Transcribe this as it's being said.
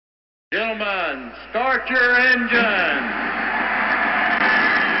Gentlemen, start your engine.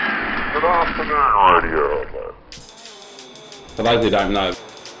 Good afternoon, Radio. For those who don't know,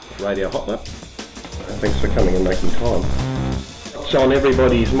 Radio Hotlet. Thanks for coming and making time. It's on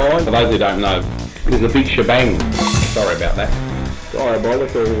everybody's mind. For those who don't know, there's a big shebang. Sorry about that.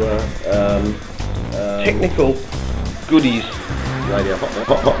 Diabolical technical goodies. Radio Hotlet.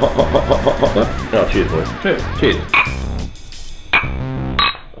 Hotlet. Oh, cheers, boys. Cheers.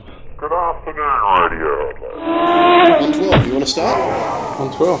 Good afternoon, Radio. 112, you want to start?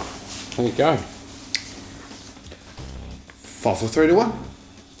 112. There you go. 5, 4, 3, 2, 1.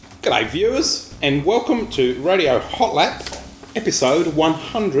 G'day viewers, and welcome to Radio Hot Lap, episode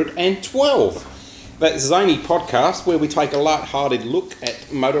 112. That zany podcast where we take a light-hearted look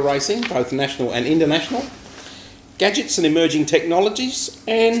at motor racing, both national and international, gadgets and emerging technologies,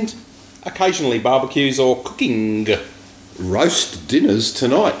 and occasionally barbecues or cooking. Roast dinners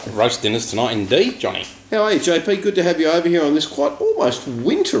tonight. Roast dinners tonight indeed, Johnny. How are you, JP? Good to have you over here on this quite almost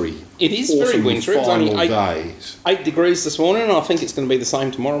wintry. It is very autumn wintry. It's only final 8 days. degrees this morning, and I think it's going to be the same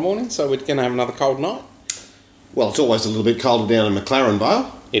tomorrow morning, so we're going to have another cold night. Well, it's always a little bit colder down in McLaren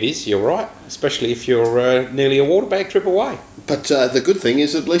Vale. It is, you're right, especially if you're nearly a water bag trip away. But the good thing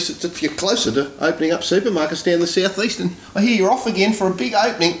is at least it's if you're closer to opening up supermarkets down the southeast. And I hear you're off again for a big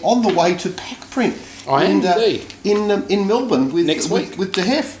opening on the way to Pack Print. I am indeed. In Melbourne with Next week. with De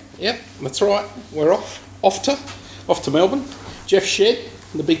Hef. Yep, that's right. We're off to Melbourne. Jeff Shed,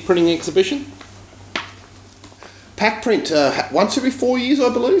 the big printing exhibition. Pack Print once every 4 years, I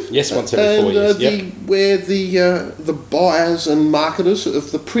believe. Yes, once every 4 years. Where the buyers and marketers of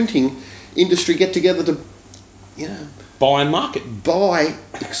the printing industry get together to, Buy and market. buy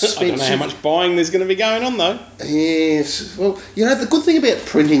expensive. I don't know how much buying there's going to be going on though. Yes. Well, the good thing about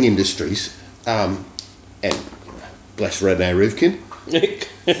printing industries, and bless René Rivkin,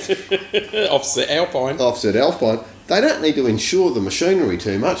 Offset Alpine, they don't need to insure the machinery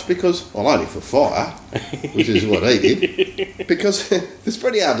too much because, well, only for fire, which is what he did, because it's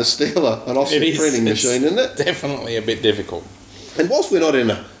pretty hard to steal an offset printing machine, isn't it? Definitely a bit difficult. And whilst we're not doing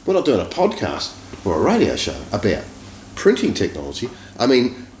a podcast or a radio show about printing technology, I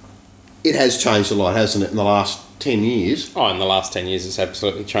mean, it has changed a lot, hasn't it, in the last 10 years? Oh, in the last 10 years it's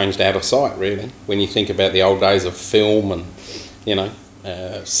absolutely changed out of sight, really. When you think about the old days of film and,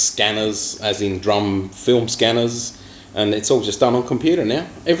 scanners, as in drum film scanners, and it's all just done on computer now.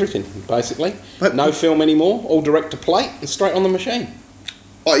 Everything, basically. But no film anymore, all direct to plate and straight on the machine.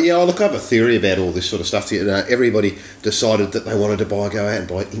 Oh, yeah, look, I have a theory about all this sort of stuff. Everybody decided that they wanted to go out and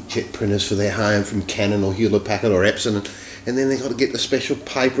buy inkjet printers for their home from Canon or Hewlett-Packard or Epson, and then they got to get the special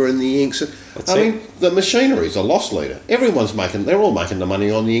paper and the inks. I mean, the machinery's a loss leader. They're all making the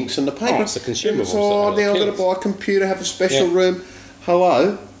money on the inks and the paper. Oh, it's the consumables. So now I've got to buy a computer, have a special room.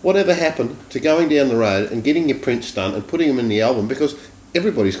 Hello, whatever happened to going down the road and getting your prints done and putting them in the album, because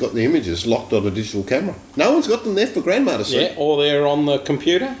everybody's got the images locked on a digital camera. No one's got them there for grandma to see. Yeah, or they're on the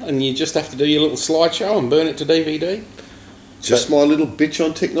computer and you just have to do your little slideshow and burn it to DVD. Just my little bitch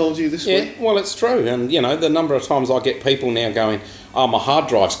on technology this week. Yeah, well, it's true. And, the number of times I get people now going, oh, my hard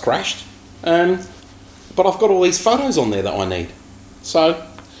drive's crashed, but I've got all these photos on there that I need. So,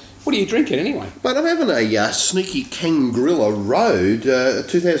 what are you drinking anyway? But I'm having a sneaky Kangarilla Road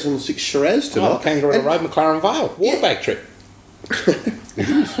 2006 Shiraz tonight. Oh, Kangarilla Road, McLaren Vale. Waterbag trip.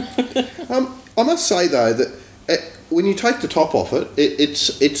 I must say though that when you take the top off it,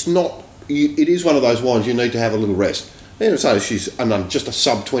 it's not. It is one of those wines you need to have a little rest. And so she's just a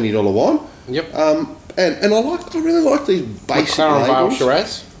sub $20 wine. Yep. And I really like these basic McLaren Vale labels.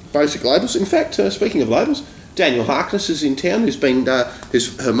 Shiraz. Basic labels. In fact, speaking of labels, Daniel Harkness is in town. Who's been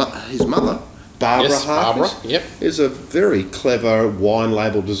his mother. Barbara Harkness is a very clever wine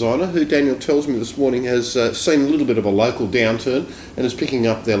label designer who Daniel tells me this morning has seen a little bit of a local downturn and is picking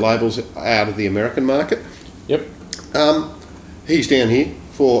up their labels out of the American market. Yep. He's down here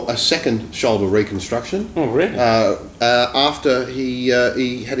for a second shoulder reconstruction. Oh, really? After he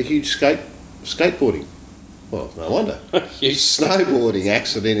had a huge skateboarding. Well, no wonder. Snowboarding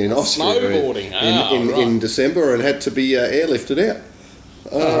accident in Austria in December and had to be airlifted out.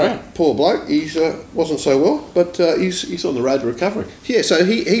 Poor bloke. He's wasn't so well, but he's on the road to recovery. Yeah, so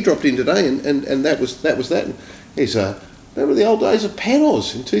he dropped in today, and that was that. And he's remember the old days of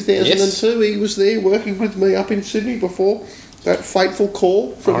Panos in 2002. Yes. He was there working with me up in Sydney before that fateful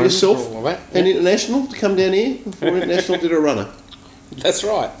call from yourself and International to come down here before International did a runner. That's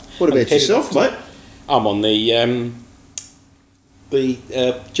right. What about yourself, mate? I'm on the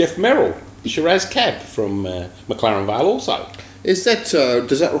Jeff Merrill Shiraz cab from McLaren Vale also. Is that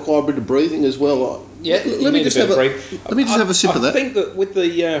does that require a bit of breathing as well? Yeah. Let me just have a sip of that. I think that with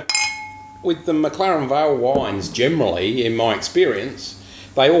the with the McLaren Vale wines, generally, in my experience,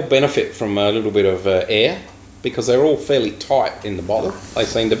 they all benefit from a little bit of air because they're all fairly tight in the bottle. They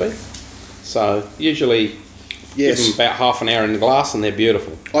seem to be. So usually, give them about half an hour in the glass, and they're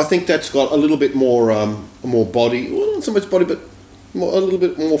beautiful. I think that's got a little bit more body. Well, not so much body, but a little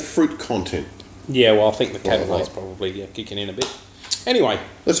bit more fruit content. Yeah, well, I think the Cabernet's probably kicking in a bit. Anyway,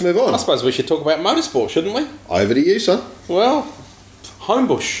 let's move on. I suppose we should talk about motorsport, shouldn't we? Over to you, son. Well,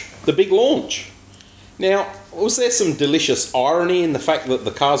 Homebush, the big launch. Now, was there some delicious irony in the fact that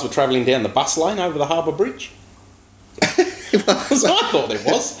the cars were travelling down the bus lane over the Harbour Bridge? Because I thought there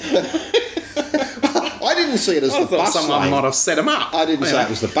was. I didn't see it as the bus lane. Someone might have set them up. I didn't say it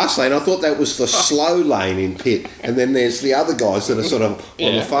was the bus lane. I thought that was the slow lane in pit, and then there's the other guys that are sort of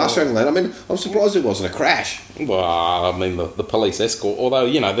on the fast track lane. I mean, I'm surprised it wasn't a crash. Well, I mean, the police escort. Although,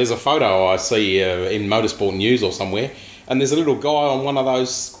 there's a photo I see in Motorsport News or somewhere, and there's a little guy on one of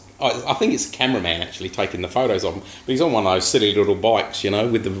those. I think it's a cameraman actually taking the photos of him, but he's on one of those silly little bikes,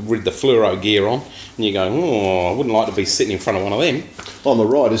 with the fluoro gear on, and you go, I wouldn't like to be sitting in front of one of them. On the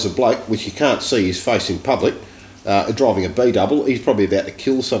right is a bloke, which you can't see his face in public, driving a B-double. He's probably about to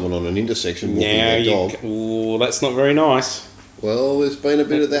kill someone on an intersection walking their dog. That's not very nice. Well, there's been a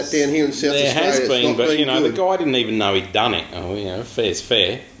bit of that down here in South Australia. There has been, but good. the guy didn't even know he'd done it. Oh, fair's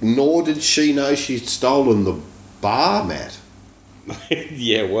fair. Nor did she know she'd stolen the bar mat.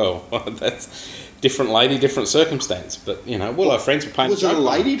 Yeah, well, that's different lady, different circumstance. But, her friends were paying. Was it a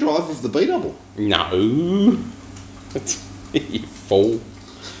lady driver of the B-double? No. You fool.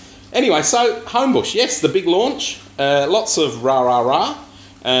 Anyway, so Homebush, yes, the big launch. Lots of rah-rah-rah.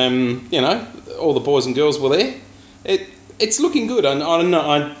 All the boys and girls were there. It's looking good.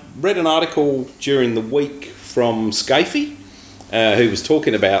 I read an article during the week from Scafie, who was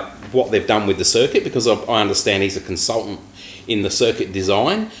talking about what they've done with the circuit, because I understand he's a consultant in the circuit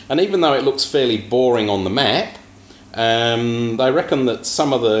design, and even though it looks fairly boring on the map, they reckon that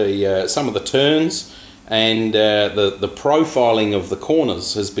some of the turns and the profiling of the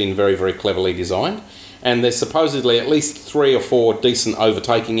corners has been very, very cleverly designed, and there's supposedly at least 3 or 4 decent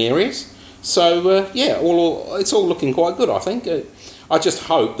overtaking areas. So it's all looking quite good, I think. I just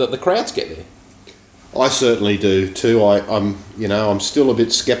hope that the crowds get there. I certainly do too. I'm still a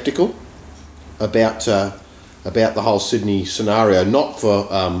bit sceptical about the whole Sydney scenario. Not for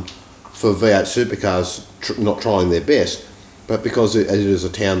V8 supercars not trying their best, but because it is a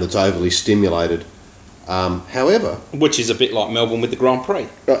town that's overly stimulated. However, which is a bit like Melbourne with the Grand Prix.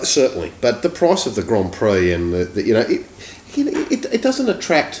 Certainly, but the price of the Grand Prix and it doesn't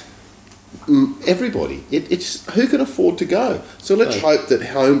attract everybody. It's who can afford to go. So let's hope that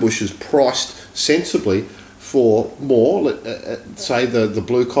Homebush is priced sensibly for more, say the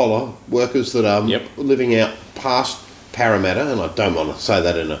blue collar workers that are living out past Parramatta, and I don't want to say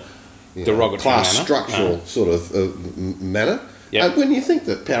that in a derogatory class manner. structural sort of manner. Yep. When you think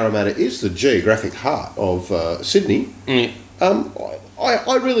that Parramatta is the geographic heart of Sydney,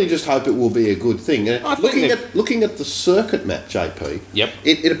 I really just hope it will be a good thing. Looking at the circuit map, JP,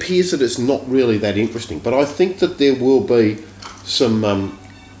 it appears that it's not really that interesting. But I think that there will be some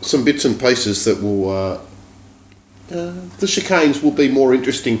bits and pieces that will. The chicanes will be more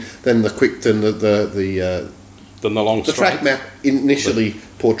interesting than the long the track map initially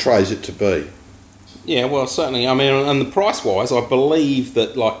portrays it to be. Yeah, well, certainly. I mean, and the price-wise, I believe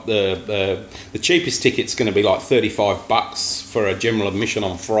that like the cheapest ticket's going to be like $35 for a general admission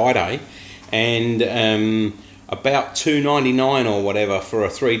on Friday, and about $2.99 or whatever for a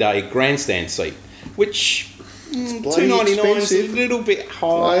 3-day grandstand seat, which $2.99 is a little bit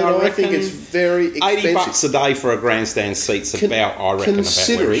high. I think it's very expensive. $80 a day for a grandstand seat's about where it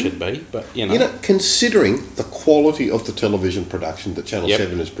should be. But considering the quality of the television production that Channel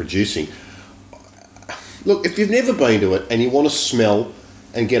 7 is producing. Look, if you've never been to it and you want to smell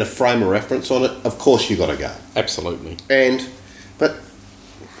and get a frame of reference on it, of course you've got to go. Absolutely. But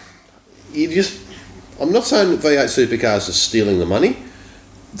I'm not saying that V8 supercars are stealing the money.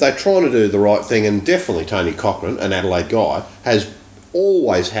 They're trying to do the right thing, and definitely Tony Cochrane, an Adelaide guy, has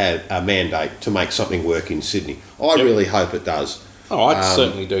always had a mandate to make something work in Sydney. I really hope it does. Oh, I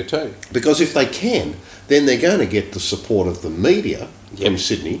certainly do too. Because if they can, then they're going to get the support of the media from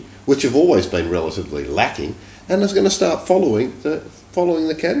Sydney, which have always been relatively lacking, and is going to start following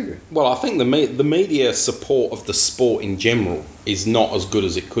the category. Well, I think the media support of the sport in general is not as good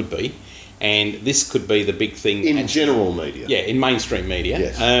as it could be, and this could be the big thing in general media. Yeah, in mainstream media.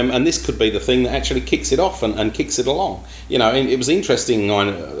 Yes. And this could be the thing that actually kicks it off and kicks it along. And it was interesting.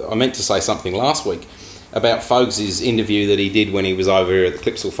 I meant to say something last week about Fogues' interview that he did when he was over here at the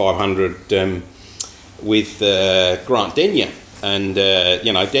Clipsal 500 with Grant Denyer. And,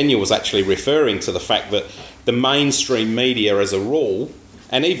 Daniel was actually referring to the fact that the mainstream media as a rule,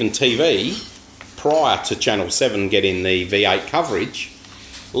 and even TV, prior to Channel 7 getting the V8 coverage,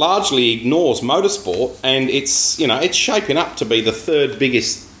 largely ignores motorsport, and it's shaping up to be the third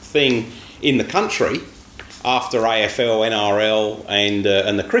biggest thing in the country after AFL, NRL, and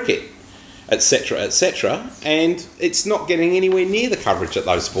the cricket, etc., etc. And it's not getting anywhere near the coverage that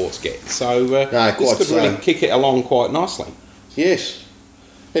those sports get. So this could really kick it along quite nicely. Yes.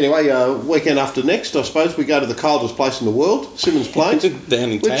 Anyway, weekend after next, I suppose we go to the coldest place in the world, Symmons Plains,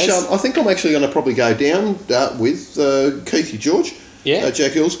 down in which I think I'm actually going to probably go down with Keithy George,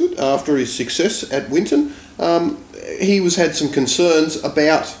 Jack Elsgood, after his success at Winton. He had some concerns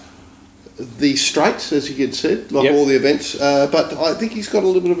about the straights, as he had said, like all the events, but I think he's got a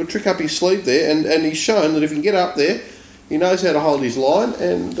little bit of a trick up his sleeve there, and he's shown that if he can get up there, he knows how to hold his line.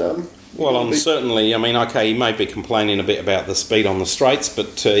 And certainly, he may be complaining a bit about the speed on the straights,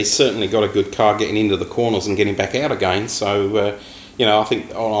 but he's certainly got a good car getting into the corners and getting back out again. So, I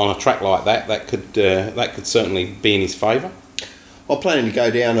think on a track like that could certainly be in his favour. I'm planning to go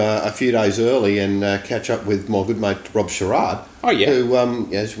down a few days early and catch up with my good mate Rob Sherrard. Oh, yeah.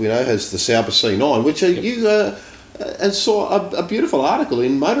 Who, as we know, has the Sauber C9, which you saw a beautiful article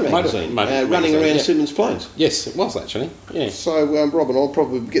in Motor Magazine, running around Symmons Plains. Yes, it was actually. Yeah. So Rob and I'll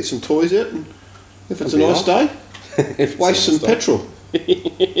probably get some toys out, and if it's a nice day, waste some petrol.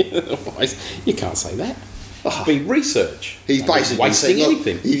 You can't say that. Be research. He's basically wasting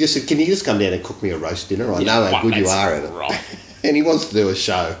anything. He just said, "Can you just come down and cook me a roast dinner? I know how good you are at it." Right. And he wants to do a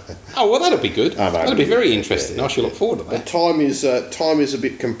show. Oh, well, that'll be good. That'll be very interesting. I shall look forward to that. The time is a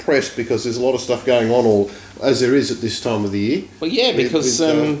bit compressed because there's a lot of stuff going on, as there is at this time of the year. Well, yeah, because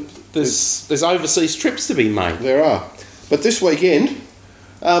there's overseas trips to be made. There are. But this weekend,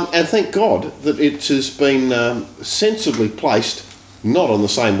 and thank God that it has been sensibly placed, not on the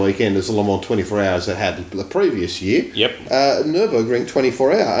same weekend as the Le Mans 24 Hours that had the previous year. Yep. Nürburgring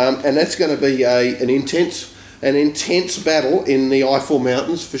 24 Hour. And that's going to be an intense battle in the Eifel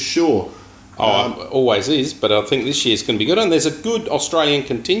Mountains for sure. Always is, but I think this year's going to be good. And there's a good Australian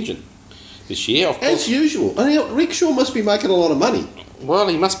contingent this year, of course. As usual. Rick Shaw must be making a lot of money. Well,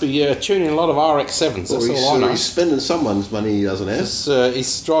 he must be tuning a lot of RX-7s, that's all I know. He's spending someone's money he doesn't have.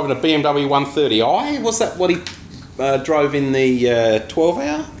 He's driving a BMW 130i. Was that what he drove in the 12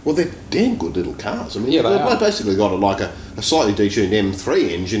 Hour? Well, they're damn good little cars. I mean, they've basically got a slightly detuned M3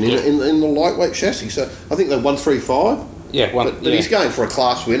 engine in the lightweight chassis. So I think they're 135. Yeah, but he's going for a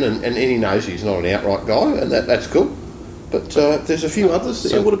class win, and he knows he's not an outright guy, and that's cool. But there's a few others.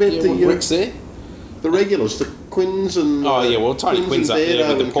 So, what about Rick's there? The regulars, the Quinns and... Tony Quinn's up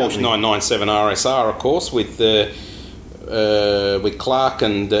there with the Porsche 997 RSR, of course, with Clark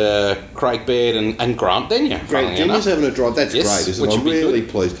and Craig Baird and Grant Denyer. Grant Denyer's having a drive. That's great, isn't it? I'm really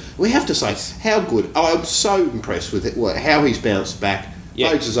pleased. We have to say, how good. I'm so impressed with it, how he's bounced back.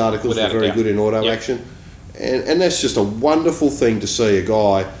 Page's articles were very good in Auto Action. And that's just a wonderful thing to see a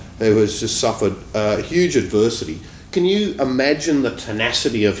guy who has just suffered huge adversity. Can you imagine the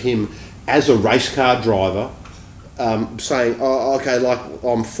tenacity of him as a race car driver, saying,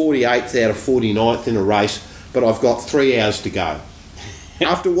 I'm 48th out of 49th in a race, but I've got 3 hours to go.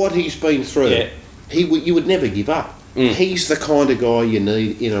 After what he's been through, you would never give up. He's the kind of guy you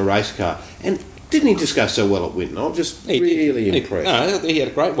need in a race car. And didn't he just go so well at Winton? I'm just really impressed. He had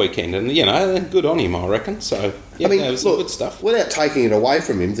a great weekend, and good on him, I recken. So it was good stuff. Without taking it away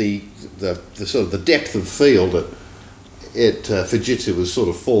from him, the sort of the depth of field at Fujitsu was sort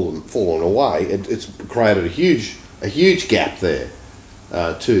of fallen away. It's created a huge gap there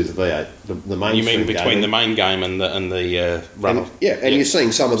to the V8, the main. You mean between the main game and the runner? And you're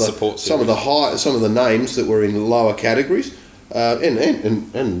seeing some of the names that were in lower categories,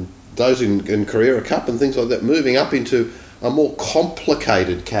 and those in Carrera Cup and things like that, moving up into a more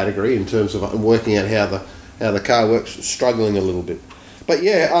complicated category in terms of working out how the car works, struggling a little bit. But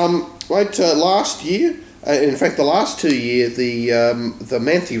last year. In fact, the last 2 years, the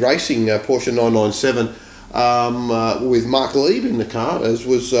Manthey Racing Porsche 997 with Mark Lieb in the car, as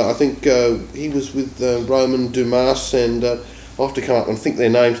was I think he was with Roman Dumas, and I'll have to come up and think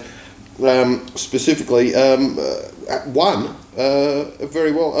their names specifically. Won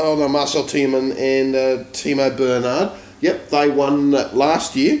very well. Marcel Tiemann and Timo Bernard. Yep, they won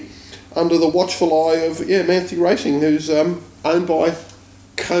last year under the watchful eye of Manthey Racing, who's owned by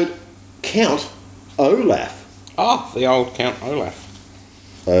Count Olaf. The old Count Olaf.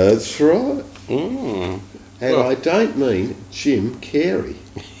 That's right. And I don't mean Jim Carrey.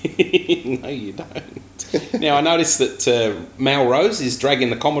 No, you don't. Now, I noticed that Melrose is dragging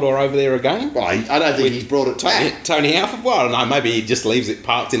the Commodore over there again. Well, I don't think he's brought it back. Tony Alford? Well, I don't know, maybe he just leaves it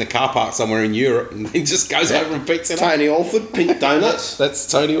parked in a car park somewhere in Europe and he just goes over and picks it up. Tony Alford, Pink Donuts. That's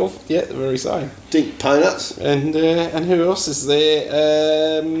Tony Alford, yeah, the very same. Dink Donuts. And who else is there?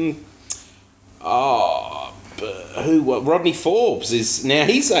 Rodney Forbes is... Now,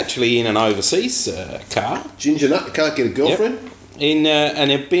 he's actually in an overseas car. Ginger Nut, can't get a girlfriend. Yep. In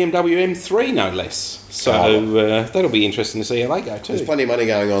a BMW M3, no less. So that'll be interesting to see how they go too. There's plenty of money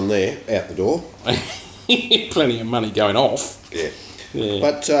going on there, out the door. Plenty of money going off. Yeah.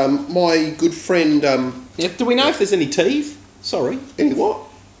 But my good friend... do we know if there's any TV? Sorry. Any what?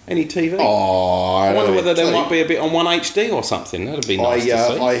 Any TV? Oh, I wonder whether there might be a bit on 1HD or something. That'd be nice to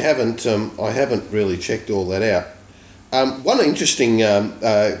see. I haven't really checked all that out. One interesting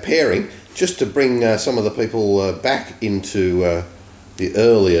pairing, just to bring some of the people back into the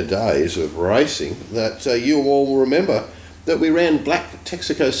earlier days of racing, that you all will remember that we ran black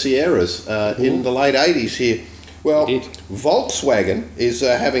Texaco Sierras in the late 80s here. Well, Volkswagen is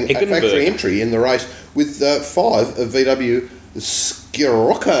having a factory entry in the race with 5 of VW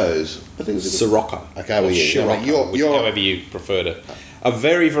Scirocco's. I think it's Sirocco. Okay, well, you're however you prefer to. A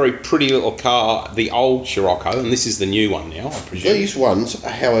very, very pretty little car, the old Scirocco, and this is the new one now, I presume. These ones,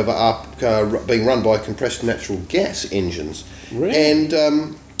 however, are being run by compressed natural gas engines. Really? And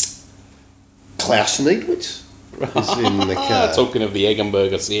Klaus Niedwitz is in the car. Talking of the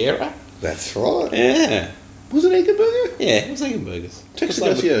Eggenberger Sierra. That's right. Yeah. Was it Eggenberger? Yeah, it was Eggenberger's.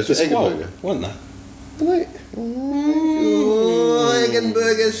 Texaco Sierras was Eggenberger. Wasn't they?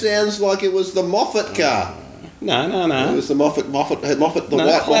 Eggenberger sounds like it was the Moffat car. No. It was the Moffat, white Moffat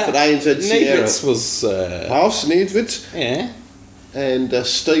ANZ Sierra. Niedwitz was... Klaus Niedwitz. Yeah. And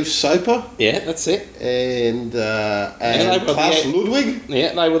Steve Soper. Yeah, that's it. And Klaus Ludwig.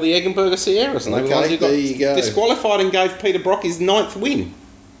 Yeah, they were the Eggenberger Sierras. And they were the ones who got disqualified and gave Peter Brock his 9th win.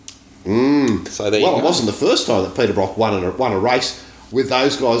 So there you go. It wasn't the first time that Peter Brock won a race with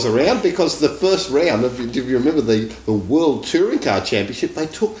those guys around, because the first round, if you remember the World Touring Car Championship,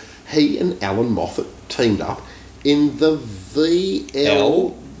 he and Alan Moffat teamed up in the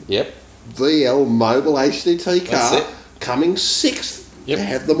VL Mobile HDT car, coming 6th. Yep. To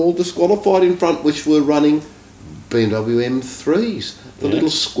have them all disqualified in front, which were running BMW M3s, the little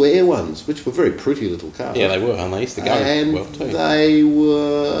square ones, which were very pretty little cars. Yeah, they were, and they used to go well too. They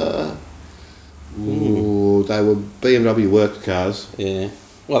were... they were BMW work cars. Yeah.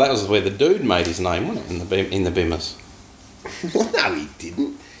 Well, that was where the dude made his name, wasn't it, in the Bimmers? No, he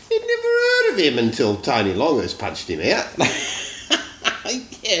didn't. He'd never heard of him until Tony Longhurst punched him out.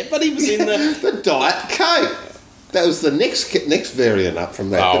 Yeah, but he was in the... the Diet Coke. That was the next variant up from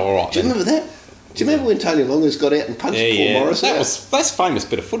that. Oh, all right. Do you remember that? Do you remember when Tony Longhurst got out and punched Paul Morris out? That's a famous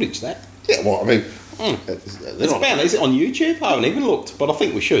bit of footage, that. Yeah, well, I mean... Is it on YouTube? I haven't even looked, but I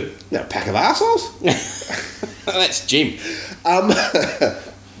think we should. No, pack of arseholes? That's Jim.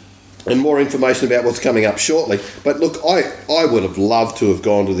 And more information about what's coming up shortly. But look, I would have loved to have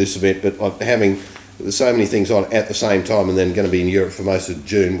gone to this event, but having so many things on at the same time, and then going to be in Europe for most of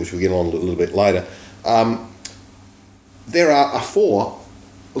June, which we'll get on a little bit later. There are 4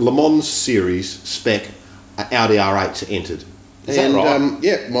 Le Mans Series spec Audi R8s entered. Is that right?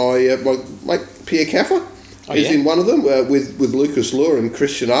 Yeah, my mate Pierre Caffer is in one of them with Lucas Luhr and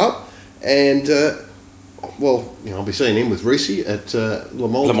Christian Arp, and I'll be seeing him with Risi at Le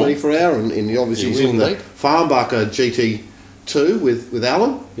Mans 24 Hour, and obviously he's in the Farnbacher GT2 with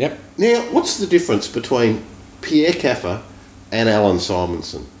Alan. Yep. Now, what's the difference between Pierre Caffer and Alan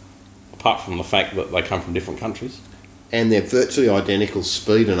Simonson? Apart from the fact that they come from different countries. And they're virtually identical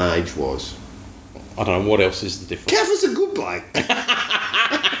speed and age-wise. I don't know, what else is the difference? Caffer's a good bloke.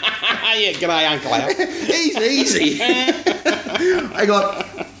 Yeah, g'day, Uncle Al. He's easy. I got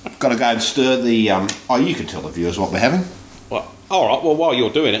to go and stir the... you can tell the viewers what we're having. Well, all right, well, while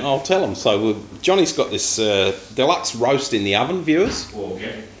you're doing it, I'll tell them. So Johnny's got this deluxe roast in the oven, viewers.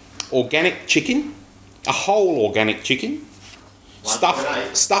 Organic chicken. A whole organic chicken.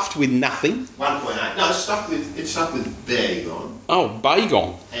 Stuffed with nothing. 1.8. No, it's stuffed with bacon. Oh,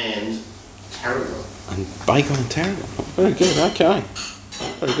 bacon. And tarragon. And bacon and tarragon. Very good, okay.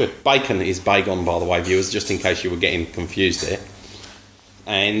 Very good. Bacon is bacon, by the way, viewers, just in case you were getting confused there.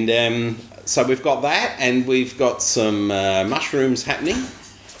 And so we've got that, and we've got some mushrooms happening.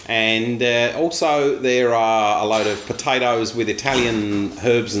 And also there are a load of potatoes with Italian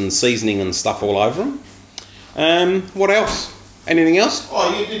herbs and seasoning and stuff all over them. What else? Anything else?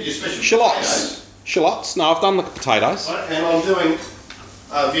 Oh, you did your special shallots. Shallots. No, I've done the potatoes. And I'm doing,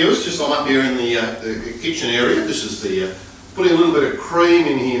 viewers, just I'm up here in the kitchen area. This is the, putting a little bit of cream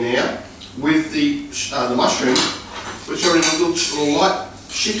in here now. with the mushrooms, which are in a little light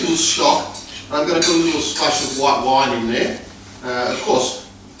chicken stock. I'm going to put a little splash of white wine in there. Of course,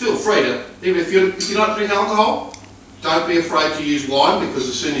 feel free to, even if you don't drink alcohol, don't be afraid to use wine, because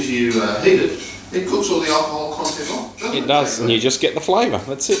as soon as you heat it cooks all the alcohol content off. It does, and you just get the flavour.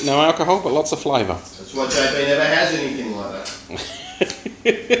 That's it, no alcohol, but lots of flavour. That's why JP never has anything like that.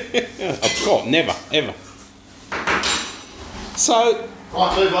 Of course, never, ever. So...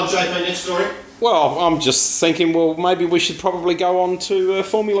 Right, move on, JP, next story. Well, I'm just thinking, well, maybe we should probably go on to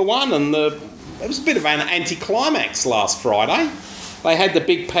Formula One, and it was a bit of an anticlimax last Friday. They had the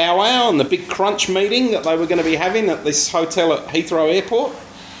big powwow and the big crunch meeting that they were going to be having at this hotel at Heathrow Airport.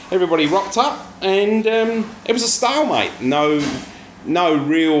 Everybody rocked up, and it was a stalemate. No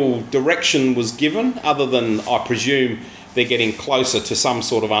real direction was given, other than, I presume, they're getting closer to some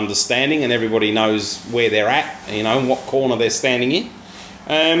sort of understanding, and everybody knows where they're at, and what corner they're standing in.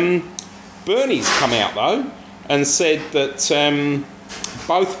 Bernie's come out, though, and said that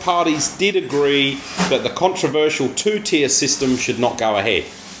both parties did agree that the controversial two-tier system should not go ahead.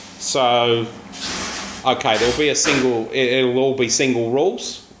 So, okay, it'll all be single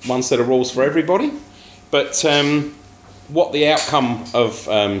rules, one set of rules for everybody. But what the outcome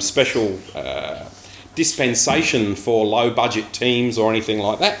of special dispensation for low-budget teams or anything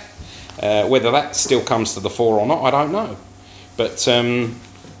like that, whether that still comes to the fore or not, I don't know. But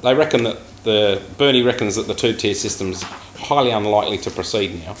they reckon that Bernie reckons that the two-tier system's highly unlikely to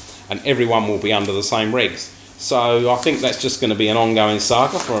proceed now, and everyone will be under the same regs. So I think that's just going to be an ongoing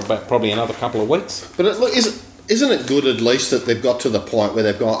saga for about probably another couple of weeks. But isn't it good at least that they've got to the point where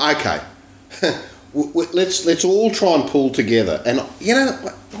they've gone, okay, let's all try and pull together. And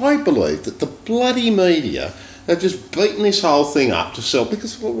I believe that the bloody media have just beaten this whole thing up to sell,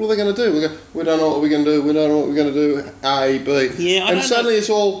 because what are they going to do? We don't know what we're going to do. We don't know what we're going to do. A, B. Yeah, and suddenly it's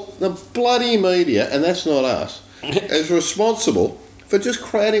all the bloody media, and that's not us, is responsible for just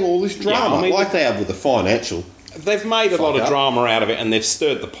creating all this drama, like they have with the financial. They've made a lot of drama out of it, and they've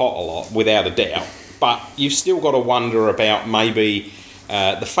stirred the pot a lot, without a doubt. But you've still got to wonder about maybe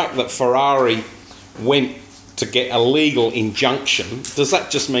the fact that Ferrari went to get a legal injunction. Does that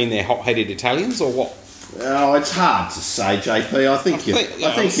just mean they're hot-headed Italians, or what? Oh, it's hard to say, JP. I think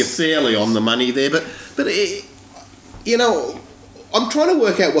you're fairly on the money there, but I'm trying to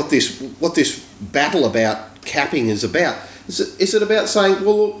work out what this battle about capping is about. Is it about saying,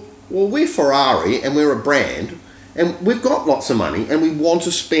 well, we're Ferrari and we're a brand and we've got lots of money and we want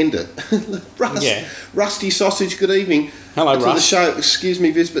to spend it? Rusty Sausage, good evening. Hello, to Russ. the show. Excuse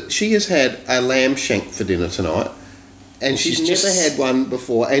me, Viz, but she has had a lamb shank for dinner tonight. And she's never had one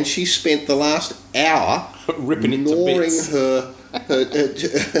before, and she spent the last hour ripping it to bits, her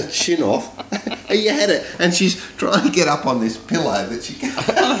chin off. You had it, and she's trying to get up on this pillow, but she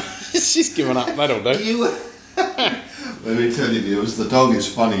can't. She's given up. That'll do. Let me tell you, viewers, the dog is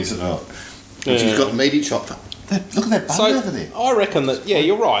funny tonight. And she's got meaty chopped up. Look at that bun over there. I reckon that,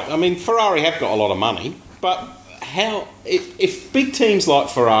 you're right. I mean, Ferrari have got a lot of money, but if big teams like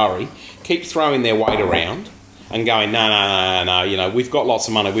Ferrari keep throwing their weight around and going, no, we've got lots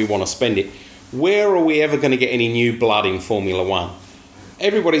of money, we want to spend it, where are we ever going to get any new blood in Formula One?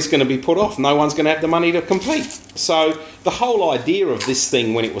 Everybody's going to be put off. No one's going to have the money to compete. So the whole idea of this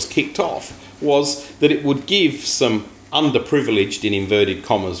thing when it was kicked off was that it would give some underprivileged, in inverted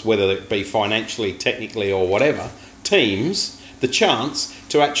commas, whether it be financially, technically or whatever, teams the chance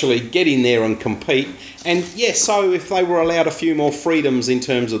to actually get in there and compete. And so if they were allowed a few more freedoms in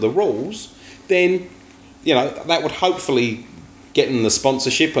terms of the rules, then that would hopefully get them the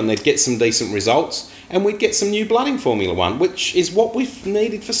sponsorship and they'd get some decent results and we'd get some new blood in Formula One, which is what we've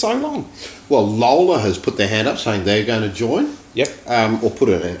needed for so long. Well, Lola has put their hand up saying they're going to join. Yep. Or put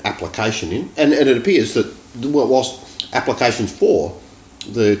an application in. And it appears that whilst applications for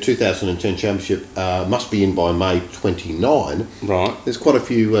the 2010 championship must be in by May 29. Right. There's quite a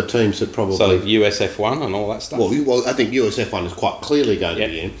few teams that probably... So USF1 and all that stuff? Well, I think USF1 is quite clearly going to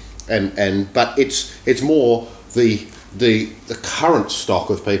be in. But it's more the current stock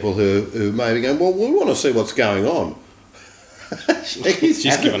of people who may be going, well, we want to see what's going on. She's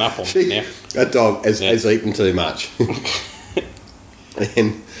given up on it now. That dog has eaten too much.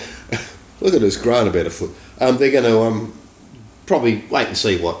 And look at us growing a better foot. They're going to probably wait and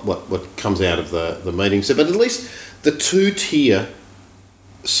see what comes out of the meetings. But at least the two-tier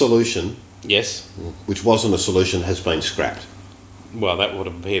solution, which wasn't a solution, has been scrapped. Well, that would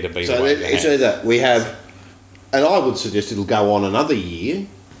appear to be so the way it's that we have, and I would suggest it'll go on another year,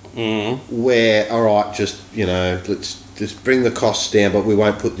 where, all right, let's just bring the costs down, but we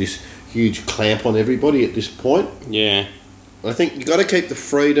won't put this huge clamp on everybody at this point. Yeah. I think you've got to keep the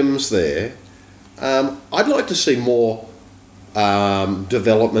freedoms there. I'd like to see more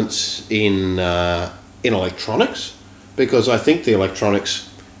developments in electronics, because I think the electronics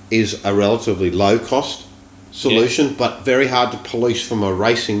is a relatively low cost solution, but very hard to police from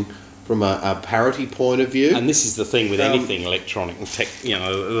a parity point of view. And this is the thing with anything electronic and tech,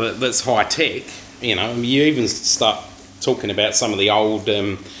 that's high tech. You even start talking about some of the old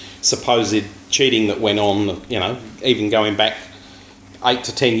supposed cheating that went on. Even going back 8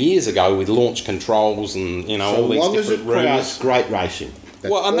 to 10 years ago with launch controls and all these different rumours. Great racing.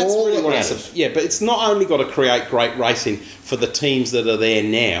 That's really what matters. But it's not only got to create great racing for the teams that are there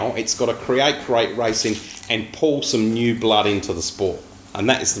now. It's got to create great racing and pull some new blood into the sport, and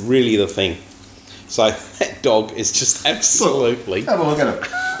that is really the thing. So that dog is just absolutely. Look, have a look at it.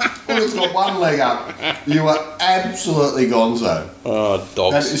 Well, it's got one leg up. You are absolutely gonzo. Oh,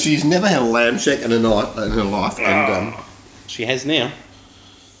 dogs! And she's never had a lamb shack in her life, and she has now.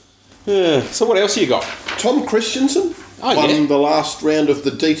 So what else you got? Tom Christensen won the last round of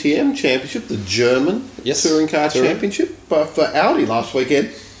the DTM Championship, the German Touring Car Championship for Audi last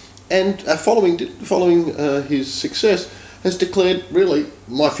weekend, and following his success, has declared really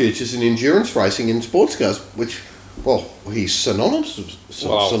my future's in endurance racing in sports cars, which, he's synonymous.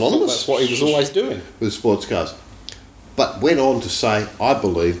 That's what he was always doing with sports cars. But went on to say, I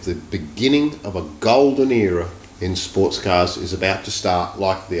believe the beginning of a golden era in sports cars is about to start,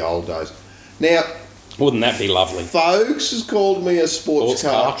 like the old days. Now, wouldn't that be lovely? Folks has called me a sports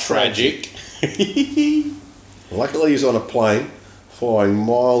car tragic. Luckily, he's on a plane flying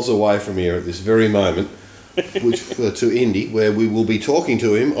miles away from here at this very moment, to Indy, where we will be talking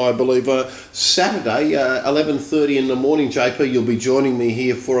to him. I believe Saturday, 11:30 in the morning. JP, you'll be joining me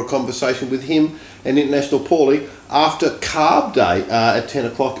here for a conversation with him and International Paulie after Carb Day at 10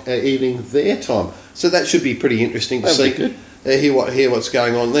 o'clock evening their time. So that should be pretty interesting to see, hear what's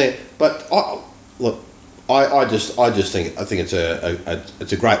going on there. But I just think it's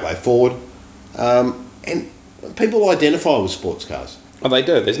a great way forward, and people identify with sports cars. Oh, they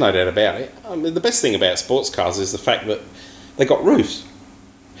do. There's no doubt about it. I mean, the best thing about sports cars is the fact that they got roofs.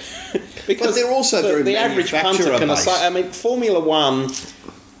 Because they're also very the average punter can say. I mean, Formula One,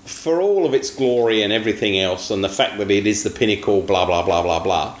 for all of its glory and everything else, and the fact that it is the pinnacle, blah blah blah blah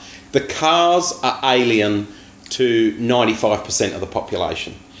blah. The cars are alien to 95% of the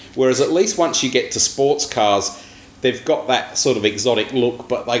population. Whereas at least once you get to sports cars, they've got that sort of exotic look,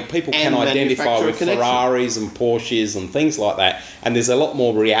 but people can identify with Ferraris and Porsches and things like that. And there's a lot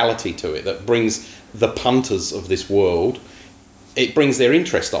more reality to it that brings the punters of this world, it brings their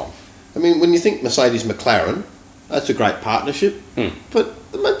interest on. I mean, when you think Mercedes-McLaren, that's a great partnership,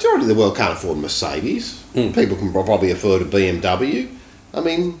 but the majority of the world can't afford Mercedes. People can probably afford a BMW. I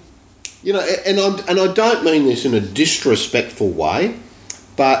mean, and I don't mean this in a disrespectful way,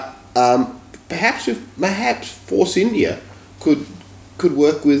 but perhaps Force India could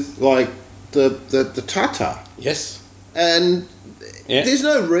work with like the Tata. Yes. And there's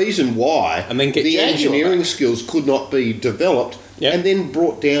no reason why and then the engineering skills could not be developed and then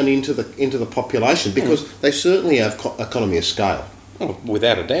brought down into the population, because they certainly have economy of scale. Oh,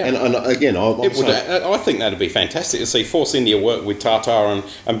 without a doubt. And again, I think that'd be fantastic to see Force India work with Tata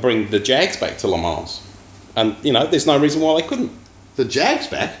and bring the Jags back to Le Mans. And, there's no reason why they couldn't. The Jags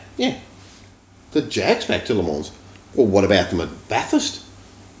back? Yeah. The Jags back to Le Mans? Well, what about them at Bathurst?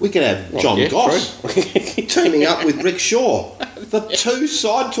 We could have John Goss teaming up with Rick Shaw, the two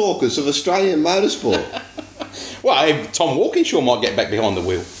side talkers of Australian motorsport. Well, Tom Walkinshaw might get back behind the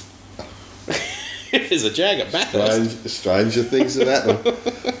wheel. If there's a Jag at Bathurst. Stranger things have happened.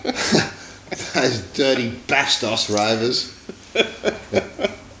 Those dirty Bastos Rovers.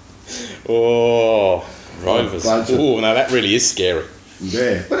 Oh, Rovers. Oh, no, that really is scary.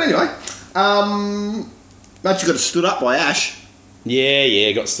 Yeah. But anyway, Matt, you got stood up by Ash.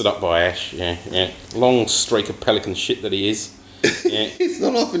 Yeah, got stood up by Ash. Yeah. Long streak of pelican shit that he is. Yeah. It's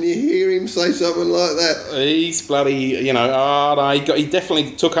not often you hear him say something like that. He's bloody, he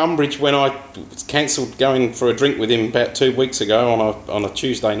definitely took umbrage when I cancelled going for a drink with him about 2 weeks ago on a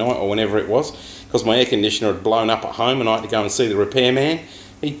Tuesday night or whenever it was, because my air conditioner had blown up at home and I had to go and see the repairman.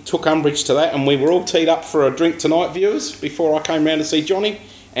 He took umbrage to that, and we were all teed up for a drink tonight, viewers, before I came round to see Johnny,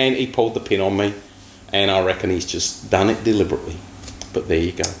 and he pulled the pin on me, and I reckon he's just done it deliberately. But there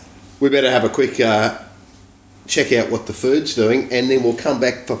you go. We better have a quick check out what the food's doing, and then we'll come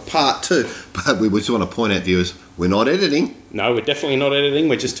back for part 2. But we just want to point out, viewers, we're not editing. No, we're definitely not editing.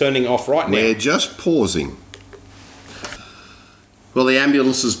 We're just turning it off right now. We're just pausing. Well, the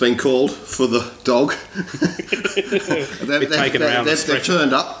ambulance has been called for the dog. They've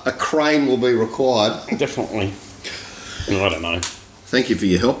turned up. A crane will be required. Definitely. I don't know. Thank you for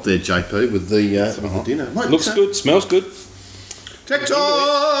your help there, JP, with the dinner. Mate, Looks good, smells good. Tech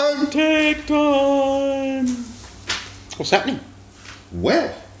time! Tech time! What's happening?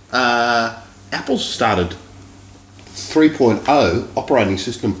 Well, Apple's started 3.0 operating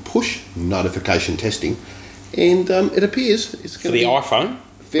system push notification testing, and it appears it's going to be... For the iPhone?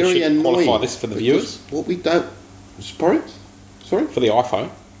 Very we should annoying. qualify this for the viewers. What we don't... Sorry? For the iPhone.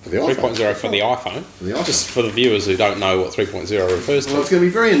 For the iPhone. 3.0 for the iPhone. For the iPhone. Just for the viewers who don't know what 3.0 refers to. Well, it's going to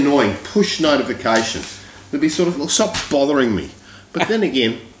be very annoying. Push notification. It'll be sort of... It'll stop bothering me. But then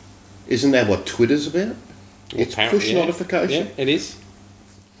again, isn't that what Twitter's about? It's push notification. Yeah, it is.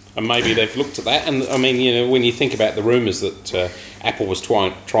 And maybe they've looked at that. And, I mean, you know, when you think about the rumours that Apple was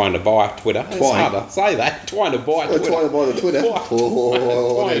trying to buy Twitter... It's hard to say that. Trying to buy Twitter. Trying to buy the Twitter.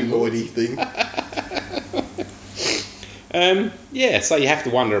 Oh, that naughty thing. So you have to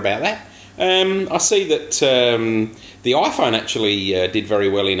wonder about that. I see that the iPhone actually did very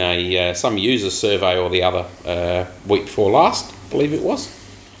well in a some user survey or the other week before last, I believe it was.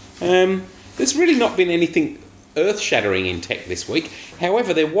 There's really not been anything earth-shattering in tech this week.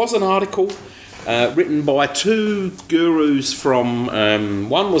 However, there was an article written by two gurus from...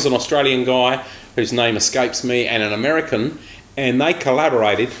 one was an Australian guy whose name escapes me and an American, and they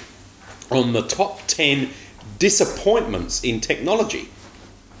collaborated on the top 10 disappointments in technology.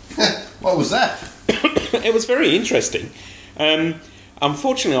 What was that? It was very interesting.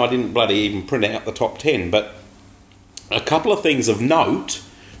 Unfortunately, I didn't bloody even print out the top 10, but a couple of things of note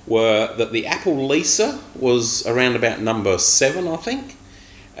were that the Apple Lisa was around about number 7, I think.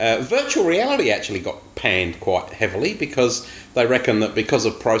 Virtual reality actually got panned quite heavily because they reckon that because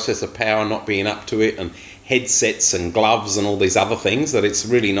of processor power not being up to it and headsets and gloves and all these other things, that it's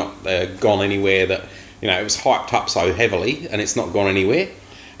really not gone anywhere. That, you know, it was hyped up so heavily and it's not gone anywhere.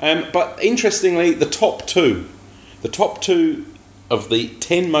 But interestingly, the top two of the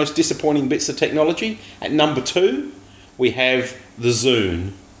 10 most disappointing bits of technology, at number 2, we have the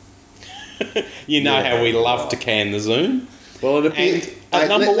Zune. You know how we love to can the Zune. Well, it appears... At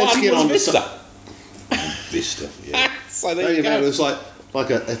number 1 was Vista. Vista, yeah. So there you go. It was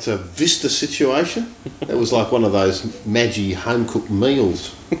it's a Vista situation. It was like one of those Maggi home-cooked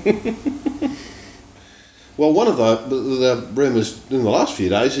meals. Well, one of the rumours in the last few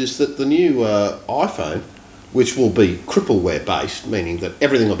days is that the new iPhone, which will be crippleware based, meaning that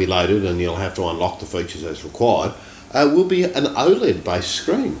everything will be loaded and you'll have to unlock the features as required, will be an OLED based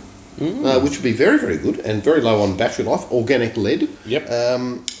screen, which will be very, very good and very low on battery life, organic LED. Yep.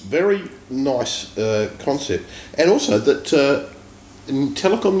 Very nice concept. And also that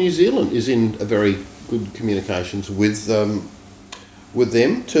Telecom New Zealand is in a very good communications with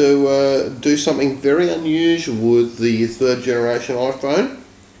them to do something very unusual with the 3rd generation iPhone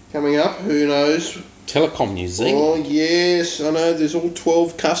coming up. Who knows? Telecom New Zealand. Oh yes, I know. There's all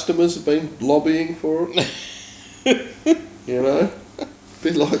 12 customers have been lobbying for it. You know, a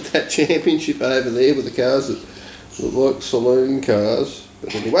bit like that championship over there with the cars that look like saloon cars.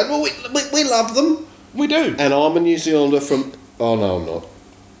 But anyway, well, we love them. We do. And I'm a New Zealander from... Oh no, I'm not.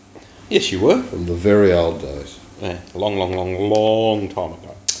 Yes, you were. From the very old days. Yeah, long time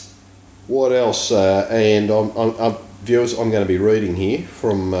ago. What else? And I'm viewers, I'm going to be reading here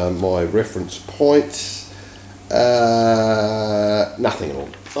from my reference points. Nothing at all.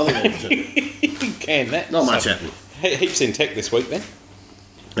 Nothing at all. You can that. Not much happening. Heaps in tech this week then.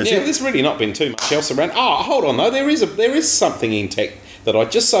 That's it. There's really not been too much else around. Oh, hold on though. There is something in tech that I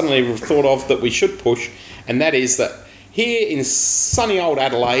just suddenly thought of that we should push, and that is that here in sunny old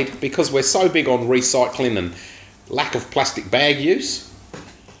Adelaide, because we're so big on recycling and lack of plastic bag use,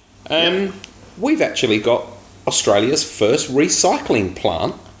 we've actually got Australia's first recycling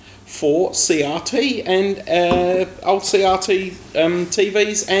plant for CRT and old CRT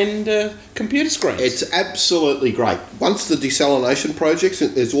TVs and computer screens. It's absolutely great. Once the desalination project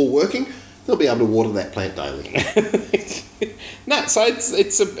is all working, they'll be able to water that plant daily. No, so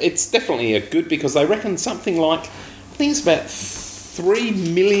it's definitely a good, because they reckon something like, I think it's about 3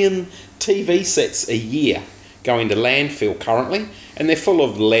 million TV sets a year go into landfill currently, and they're full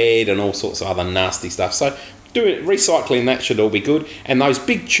of lead and all sorts of other nasty stuff. So recycling that should all be good. And those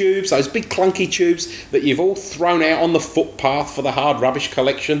big tubes, those big clunky tubes that you've all thrown out on the footpath for the hard rubbish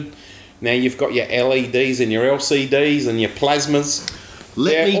collection, now you've got your LEDs and your LCDs and your plasmas.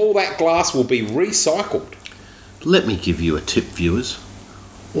 All that glass will be recycled. Let me give you a tip, viewers.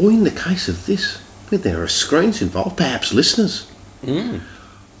 Or in the case of this, where there are screens involved, perhaps listeners.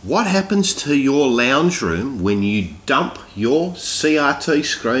 What happens to your lounge room when you dump your CRT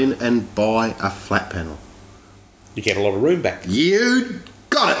screen and buy a flat panel? You get a lot of room back. You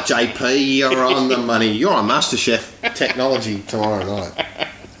Got it, JP. You're on the money. You're on MasterChef Technology tomorrow night.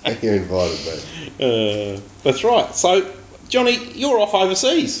 You're invited, mate. That's right. So, Johnny, you're off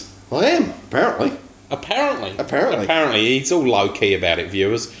overseas. I am, apparently. Apparently, he's all low key about it,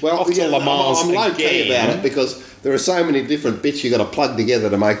 viewers. Well, off to Le Mans I'm low key again. about it because there are so many different bits you've got to plug together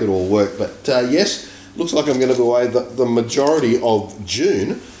to make it all work. But yes, looks like I'm going to be away the majority of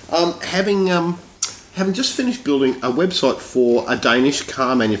June. Having just finished building a website for a Danish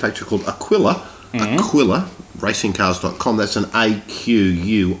car manufacturer called Aquila. Aquila, racingcars.com. That's an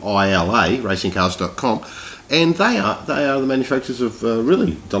AQUILA, racingcars.com. And they are the manufacturers of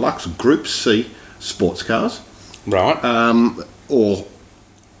really deluxe Group C sports cars. Right. Or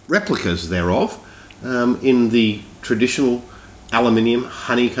replicas thereof, in the traditional aluminium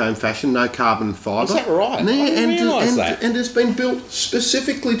honeycomb fashion, no carbon fibre. Is that right? And, I didn't realise that. And it's been built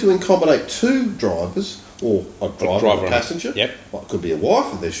specifically to accommodate two drivers, or a driver and a passenger. Yep. Well, it could be a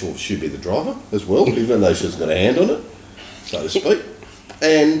wife, and there should be the driver as well, even though she's got a hand on it, so to speak.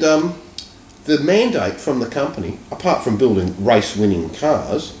 And the mandate from the company, apart from building race-winning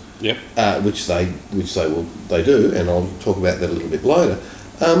cars, Yep. which they do, and I'll talk about that a little bit later,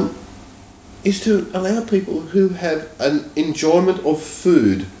 is to allow people who have an enjoyment of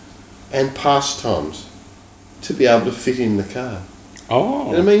food and pastimes to be able to fit in the car. Oh.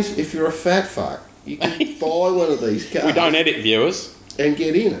 And it means if you're a fat fuck, you can buy one of these cars. We don't edit, viewers. And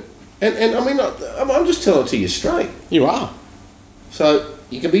get in it. And I mean, I'm just telling it to you straight. You are. So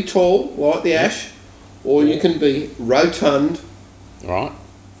you can be tall, like the Ash, or you can be rotund, Right.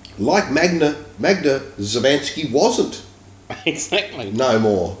 like Magda Zabansky wasn't. Exactly. No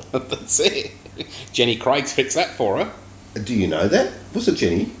more. That's it. Jenny Craig's fixed that for her. Do you know that? Was it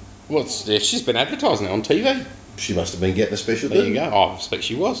Jenny? Well, she's been advertising it on TV. She must have been getting a special There deal. you go. I expect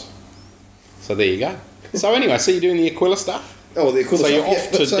she was. So there you go. So anyway, so you're doing the Aquila stuff? Oh, the Aquila So you're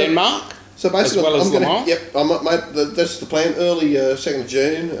stuff, off to Denmark? So basically, as well as I'm going Le Mans? to. Yep, mate. That's the plan. Early 2nd of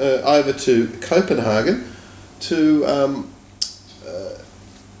June, over to Copenhagen to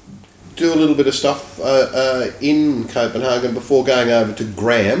do a little bit of stuff in Copenhagen before going over to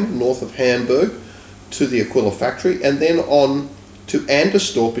Graham, north of Hamburg, to the Aquila factory, and then on to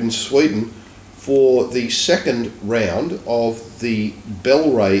Anderstorp in Sweden for the second round of the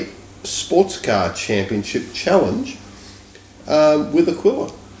Bellray Sports Car Championship Challenge with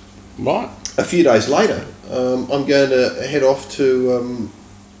Aquila. Right. A few days later, I'm going to head off to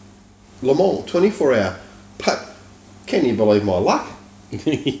Le Mans, 24-hour. But can you believe my luck?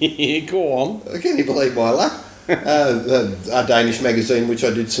 Go on. Can you believe my luck? A Danish magazine, which I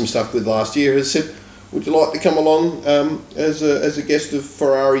did some stuff with last year, has said, would you like to come along as a guest of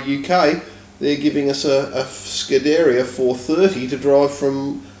Ferrari UK? They're giving us a Scuderia 430 to drive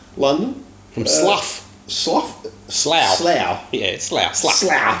from London. From Slough. Slough? Slough. Slough. Yeah, Slough. Slough.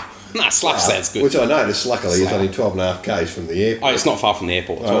 Slough. No, Slough sounds good. Which I noticed, luckily, is Slough. only 12.5 k's from the airport. Oh, it's not far from the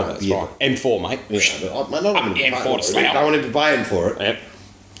airport at all. That's yeah. right. M4, mate. Yeah, but I don't want to be M4 to paying for it. Slough. I don't want to be paying for it.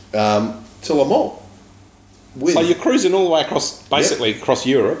 Yep. To Le Mans. With, So you're cruising all the way across, basically across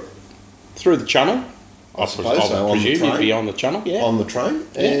Europe, through the Channel. I suppose so, on the presume you'd train. be on the Channel, yeah. on the train,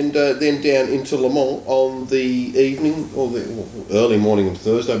 and then down into Le Mans on the evening or the early morning of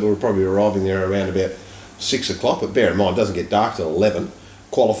Thursday. But we're probably arriving there around about 6 o'clock. But bear in mind, it doesn't get dark till 11.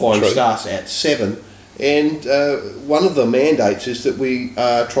 Qualifying True. starts at 7, and one of the mandates is that we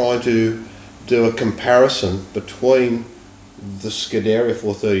are trying to do a comparison between the Scuderia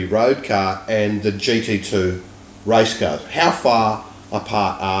 430 road car and the GT2 race cars. How far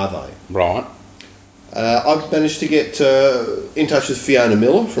apart are they? Right. I've managed to get in touch with Fiona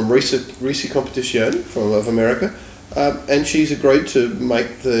Miller from Risi Competizione of America, and she's agreed to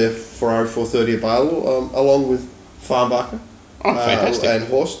make the Ferrari 430 available along with Farnbacher. Oh, fantastic. And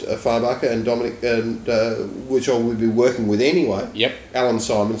Horst Farnbacher and Dominic, and which I will be working with anyway. Yep. Alan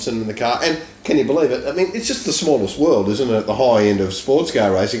Simonson in the car. And can you believe it? I mean, it's just the smallest world, isn't it, at the high end of sports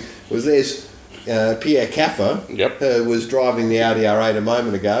car racing? Was there's Pierre Caffer, Yep. who was driving the Audi R8 a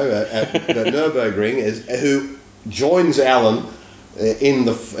moment ago at the Nürburgring, who joins Alan in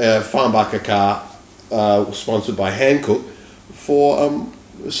the Farnbacher car, sponsored by Hankook, for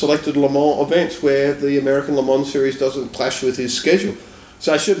selected Le Mans events where the American Le Mans Series doesn't clash with his schedule.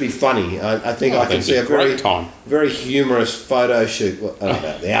 So it should be funny. I think I can see a very humorous photo shoot. Well, I don't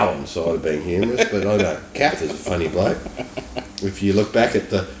know the Alan side of being humorous, but I know Kath is a funny bloke. If you look back at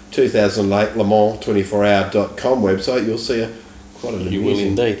the 2008 Le Mans 24hour.com website, you'll see quite an You will amusing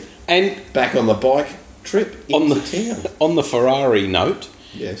indeed. And back on the bike trip into town. on the Ferrari note,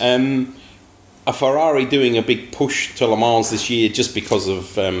 Yes. a Ferrari doing a big push to Le Mans this year just because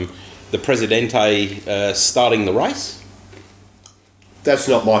of the Presidente starting the race? That's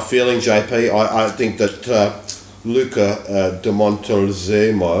not my feeling, JP. I think that Luca de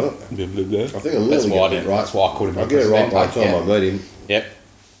Montezuma. I think I'm That's really why I getting did. it right. That's why I called him. I get it right by the time I meet him. Yep,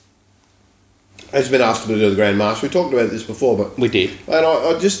 Has been asked to do the Grand Master. We talked about this before, but we did. and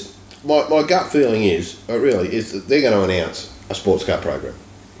I just my gut feeling is that they're going to announce a sports car program.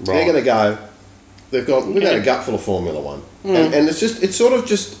 Right. They're going to go. We've had a gut full of Formula One, and it's sort of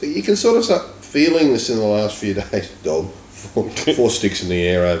just you can sort of start feeling this in the last few days. Dog, four sticks in the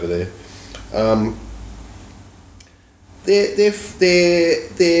air over there.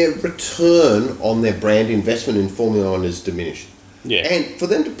 Their return on their brand investment in Formula One is diminished. Yeah. And for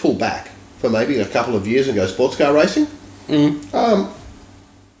them to pull back for maybe a couple of years and go sports car racing,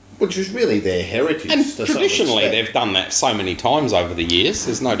 which is really their heritage. And to some traditionally, extent. they've done that so many times over the years.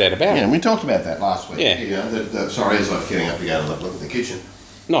 There's no doubt about Yeah, it. and we talked about that last week. Yeah. You know, sorry, as I'm getting up to go and look at the kitchen.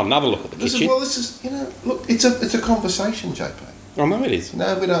 Not another look at the kitchen. This is, look, it's a conversation, JP. I know it is.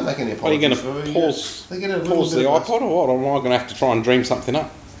 No, we don't make any apologies. Are you going to pause They get a the little bit iPod, or what? Or am I going to have to try and dream something up?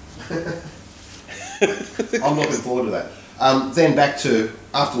 I'm looking forward to that. Then back to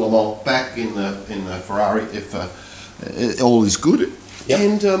after Le Mans, back in the Ferrari, if all is good, Yep.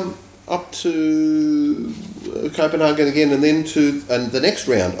 and up to Copenhagen again, and then to the next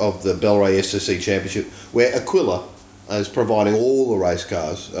round of the Bellray SSC Championship, where Aquila is providing all the race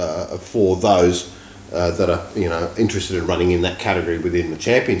cars for those that are interested in running in that category within the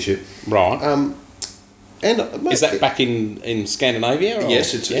championship. Right. And is that back in Scandinavia? Or?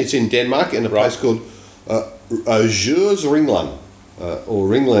 Yes, it's in Denmark in a place called Jørs Ringland or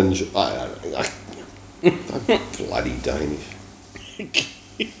Ringland. I'm bloody Danish.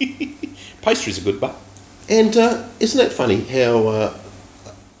 Pastries are good, but And isn't that funny how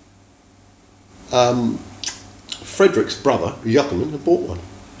Frederick's brother Joachim had bought one?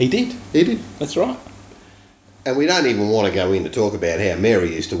 he did. He did. That's right. And we don't even want to go in to talk about how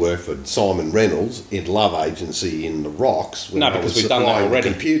Mary used to work for Simon Reynolds in Love Agency in the Rocks. When No, I because was we've done that supplying the already.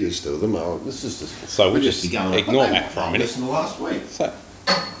 computers to them. Oh, this is just, So we'll just be going ignore on. that for a minute. Listen to last week. So,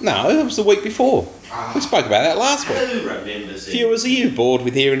 no, it was the week before. We spoke about that last week. Who remembers it? Viewers, are you bored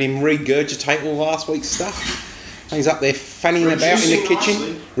with hearing him regurgitate all last week's stuff? He's up there fanning about in the Reducing kitchen.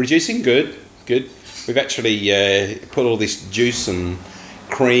 nicely. Reducing, good. We've actually put all this juice and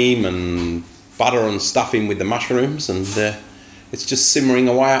cream and butter and stuff in with the mushrooms, and it's just simmering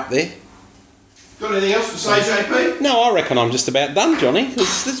away up there. Got anything else to say, JP? No, I reckon I'm just about done, Johnny,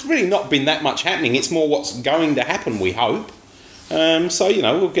 because there's really not been that much happening. It's more what's going to happen, we hope. So,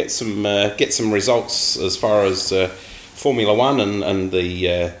 we'll get some results as far as Formula One and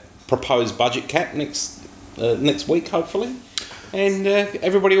the proposed budget cap next week, hopefully. And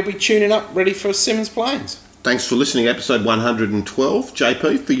everybody will be tuning up, ready for Simmons Plains. Thanks for listening to episode 112,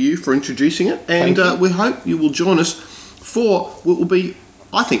 JP, for introducing it. And we hope you will join us for what will be,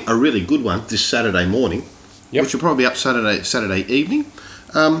 I think, a really good one this Saturday morning, which will probably be up Saturday evening,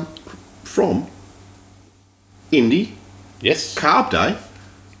 from Indy Yes. Carb Day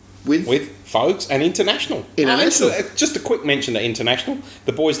with folks and International. International. Just a quick mention to International.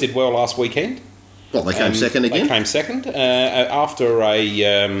 The boys did well last weekend. Well, they came second again. They came second after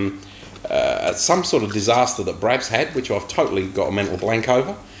some sort of disaster that Brabs had, which I've totally got a mental blank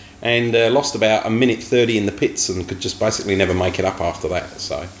over, and lost about 1:30 in the pits and could just basically never make it up after that.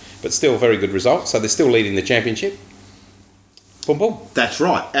 So, but still very good result. So they're still leading the championship. Boom, boom. That's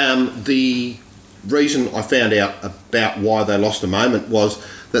right. The reason I found out about why they lost a moment was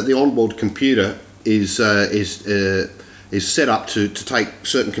that the onboard computer is set up to take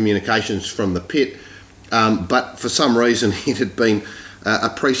certain communications from the pit, but for some reason it had been a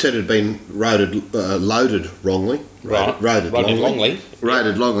preset had been loaded wrongly. Right. Loaded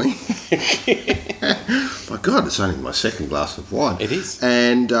Longley. My God, it's only my second glass of wine. It is.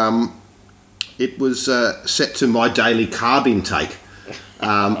 And it was set to my daily carb intake,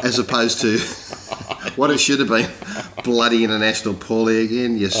 as opposed to what it should have been. Bloody International Paulie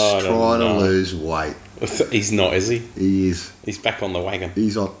again. You're trying to lose weight. He's not, is he? He is. He's back on the wagon.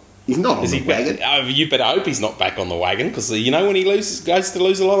 He's not on the wagon. You better hope he's not back on the wagon, because when he goes to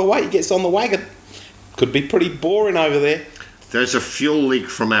lose a lot of weight, he gets on the wagon. Could be pretty boring over there. There's a fuel leak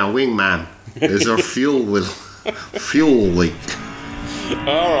from our wingman. There's a fuel leak.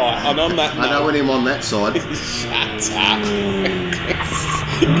 All right, and on that note, I don't want him on that side. shut up.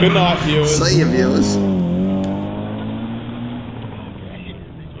 Good night, viewers. See you, viewers.